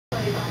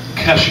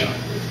Kesha.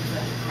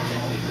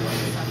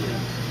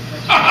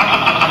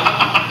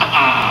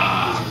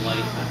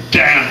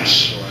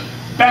 Dance.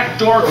 Back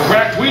door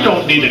cracked, we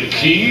don't need a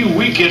key.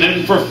 We get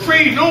in for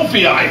free, no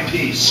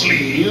VIP,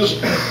 sleaze.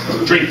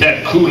 Drink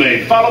that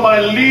Kool-Aid, follow my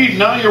lead.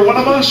 Now you're one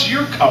of us,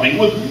 you're coming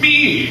with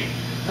me.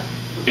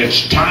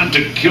 It's time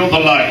to kill the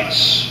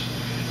lights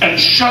and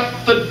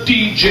shut the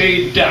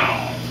DJ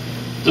down.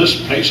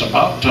 This place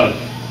about to...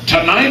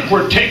 Tonight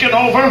we're taking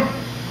over.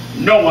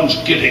 No one's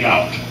getting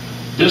out.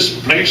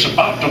 This place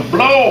about to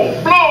blow,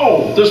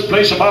 blow. This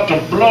place about to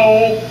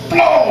blow,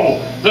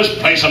 blow. This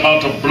place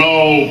about to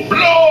blow,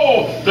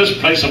 blow. This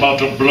place about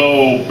to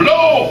blow,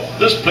 blow.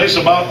 This place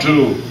about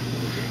to...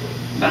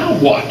 Now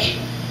what?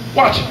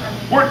 What?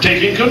 We're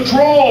taking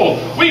control.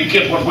 We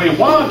get what we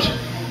want.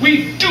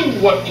 We do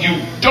what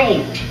you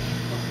don't.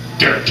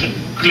 Dirt and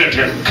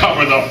glitter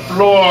cover the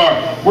floor.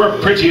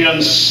 We're pretty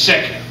and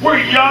sick. We're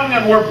young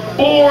and we're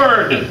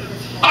bored.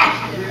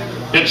 Ah!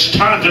 It's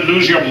time to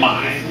lose your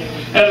mind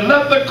and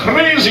let the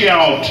crazy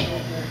out.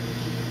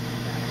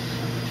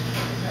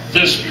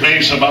 This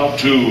place about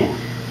to...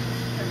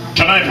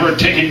 Tonight we're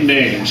taking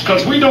names,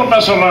 because we don't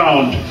mess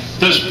around.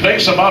 This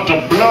place about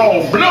to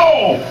blow,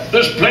 blow.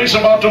 This place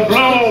about to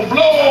blow,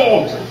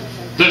 blow.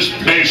 This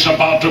place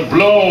about to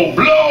blow,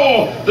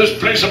 blow. This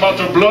place about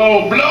to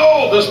blow,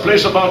 blow. This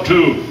place about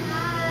to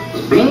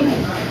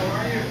blow.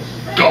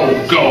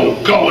 Go,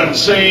 go, go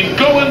insane,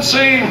 go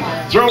insane.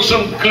 Throw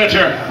some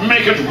glitter,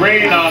 make it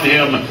rain on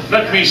him.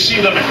 Let me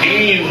see them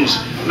Hanes.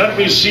 Let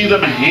me see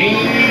them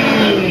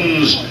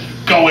Hanes.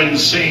 Go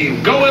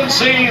insane,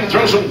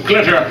 throw some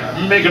glitter,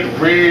 make it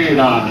rain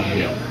on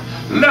him.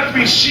 Let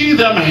me see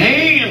them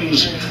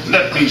Hanes.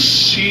 Let me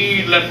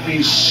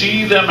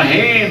see them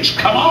Hanes.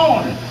 Come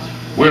on.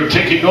 We're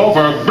taking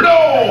over.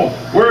 Blow.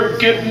 We're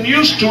getting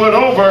used to it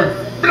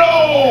over.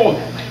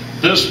 Blow.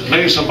 This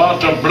place about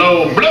to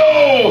blow,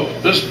 blow.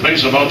 This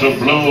place about to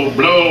blow,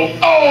 blow.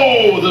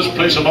 Oh, this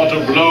place about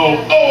to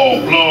blow,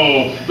 oh,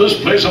 blow.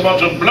 This place about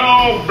to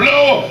blow,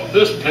 blow.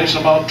 This place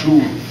about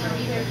to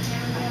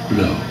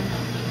blow.